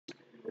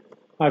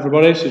Hi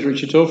everybody, this is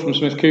Richard from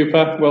Smith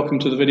Cooper. Welcome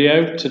to the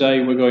video.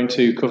 Today we're going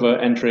to cover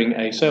entering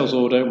a sales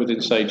order within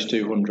Sage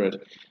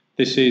 200.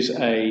 This is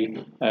a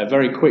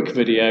very quick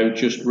video,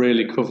 just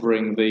really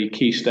covering the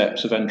key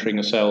steps of entering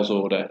a sales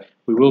order.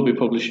 We will be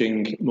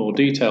publishing more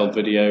detailed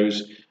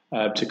videos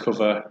to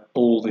cover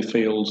all the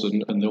fields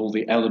and all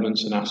the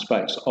elements and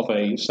aspects of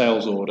a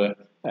sales order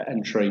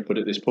entry, but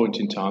at this point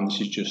in time this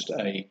is just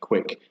a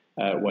quick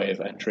way of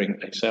entering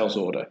a sales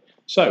order.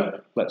 So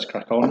let's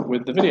crack on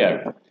with the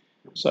video.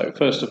 So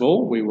first of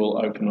all, we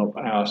will open up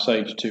our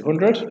Sage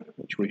 200,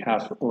 which we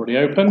have already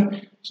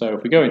open. So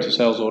if we go into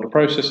sales order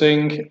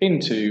processing,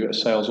 into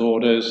sales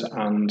orders,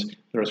 and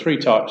there are three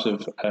types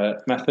of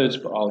methods,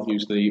 but I'll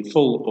use the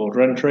full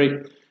order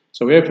entry.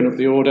 So we open up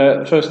the order.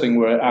 The first thing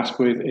we're asked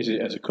with is it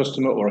as a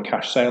customer or a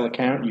cash sale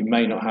account. You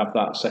may not have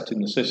that set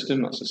in the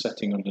system. That's a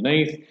setting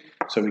underneath.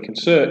 So we can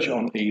search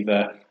on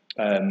either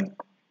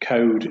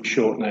code,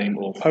 short name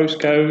or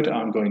postcode.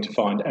 I'm going to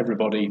find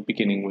everybody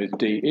beginning with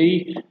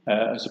DE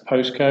as a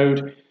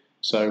postcode.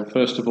 So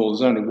first of all,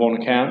 there's only one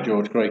account,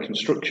 George Gray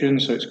Construction,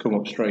 so it's come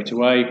up straight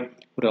away.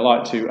 Would I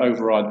like to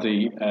override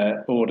the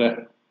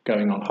order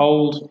going on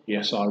hold?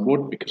 Yes, I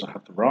would, because I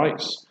have the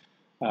rights.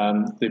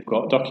 They've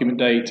got document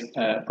date,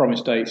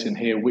 promise dates in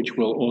here, which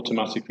will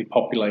automatically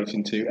populate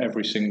into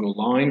every single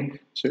line.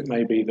 So it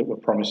may be that we're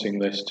promising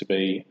this to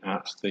be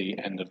at the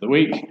end of the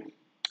week.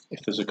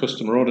 If there's a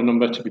customer order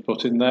number to be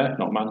put in there,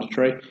 not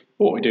mandatory,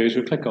 what we do is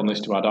we click on this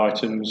to add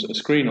items. A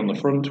screen on the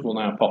front will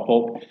now pop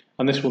up,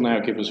 and this will now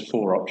give us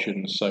four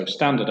options. So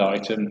standard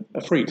item, a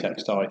free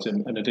text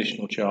item, an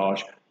additional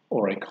charge,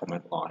 or a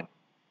comment line.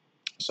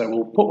 So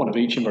we'll put one of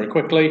each in very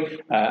quickly,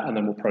 and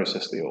then we'll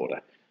process the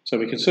order. So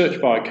we can search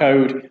by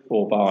code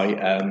or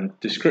by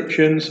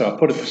description. So I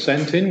put a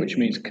 % in, which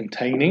means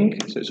containing.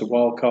 So it's a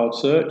wildcard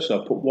search.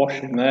 So I put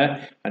wash in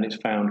there, and it's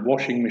found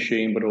washing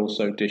machine, but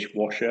also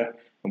dishwasher.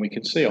 And we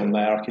can see on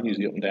there, I can use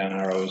the up and down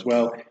arrow as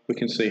well, we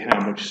can see how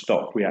much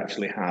stock we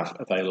actually have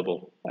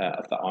available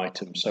of that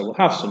item. So we'll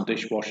have some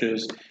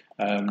dishwashers,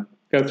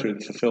 go through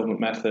the fulfillment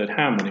method,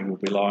 how many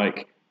would we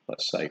like?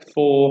 Let's say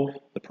 4.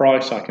 The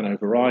price, I can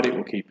override it,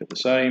 we'll keep it the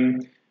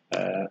same.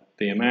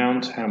 The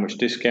amount, how much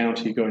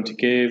discount are you going to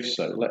give?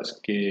 So let's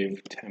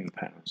give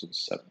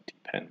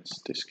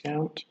 £10.70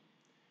 discount.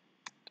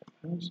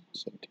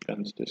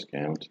 £10.70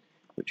 discount,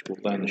 which will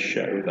then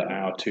show that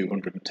our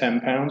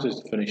 £210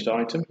 is the finished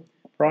item.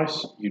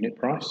 Price, unit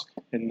price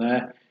in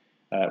there.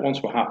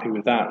 Once we're happy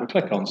with that, we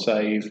click on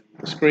save.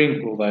 The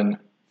screen will then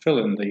fill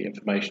in the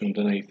information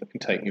underneath that can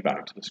take me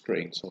back to the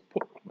screen. So I'll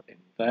put one in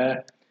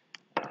there.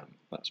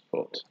 Let's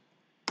put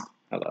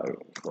hello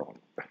from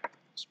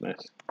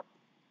Smith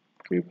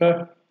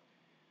Cooper.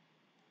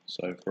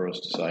 So for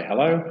us to say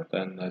hello,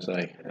 then there's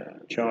a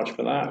charge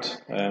for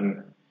that.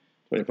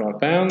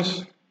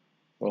 £25,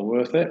 well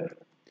worth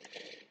it.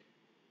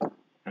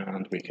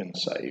 And we can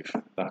save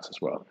that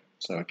as well.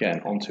 So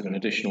again, onto an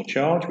additional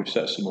charge. We've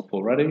set some up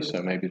already,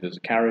 so maybe there's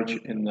a carriage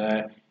in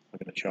there. We're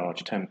going to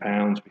charge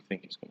 £10. We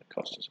think it's going to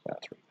cost us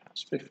about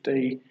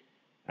 £3.50,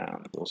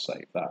 and we'll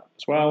save that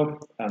as well.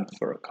 And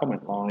for a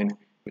comment line,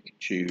 we can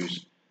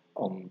choose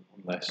on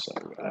this, so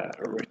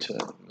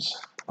returns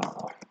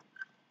are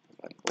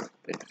available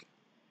if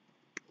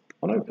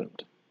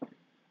unopened.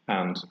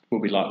 And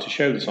we'll be like to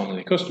show this on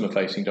the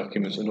customer-facing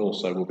documents, and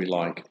also we'll be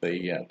like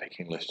the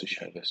picking list to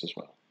show this as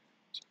well.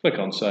 So click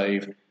on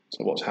save.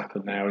 So what's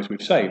happened now is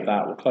we've saved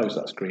that, we'll close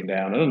that screen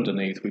down, and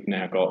underneath we've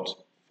now got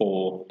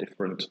 4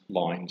 different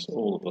lines,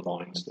 all of the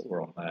lines that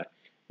were on there.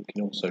 We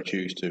can also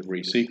choose to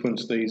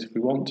resequence these if we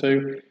want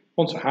to.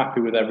 Once we're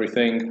happy with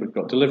everything, we've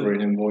got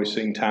delivery and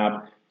invoicing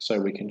tab, so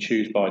we can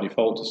choose by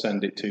default to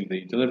send it to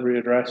the delivery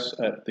address,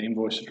 the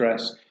invoice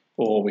address,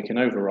 or we can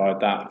override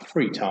that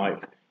free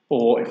type,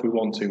 or if we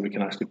want to, we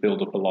can actually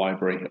build up a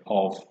library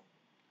of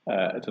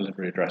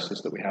delivery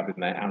addresses that we have in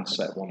there and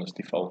set one as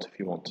default if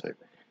you want to.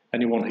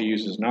 Anyone who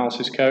uses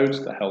analysis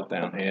codes, they're held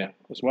down here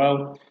as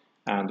well.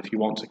 And if you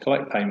want to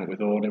collect payment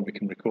with order, we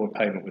can record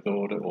payment with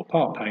order or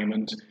part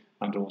payment,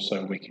 and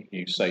also we can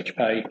use Sage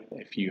Pay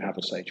if you have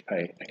a Sage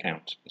Pay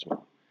account as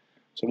well.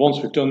 So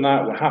once we've done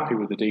that, we're happy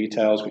with the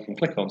details, we can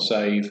click on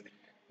save.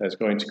 There's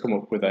going to come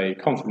up with a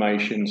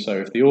confirmation, so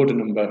if the order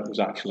number was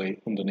actually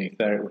underneath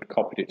there, it would have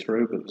copied it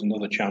through, but there's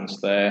another chance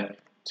there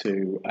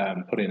to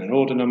put in an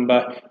order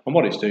number, and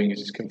what it's doing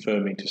is it's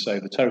confirming to say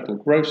the total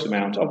gross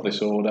amount of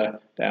this order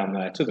down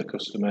there to the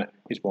customer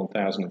is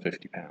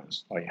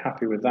 £1,050. Are you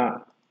happy with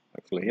that?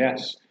 Hopefully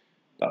yes,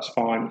 that's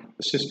fine.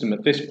 The system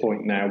at this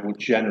point now will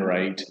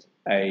generate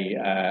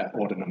a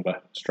order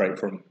number straight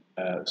from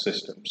the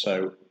system,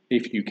 so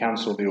if you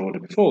cancel the order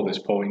before this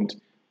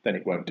point, then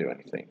it won't do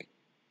anything.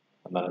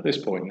 And then at this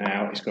point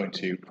now it's going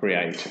to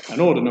create an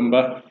order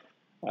number,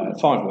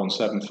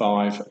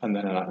 5175, and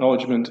then an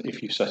acknowledgement,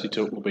 if you set it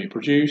up, will be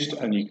produced,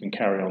 and you can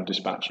carry on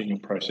dispatching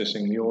and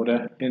processing the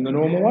order in the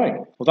normal way.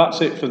 Well,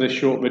 that's it for this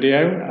short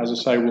video. As I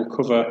say, we'll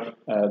cover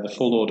the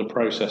full order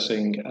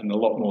processing and a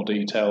lot more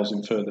details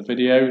in further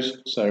videos.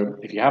 So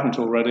if you haven't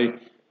already,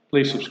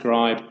 please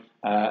subscribe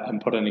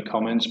and put any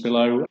comments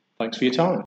below. Thanks for your time.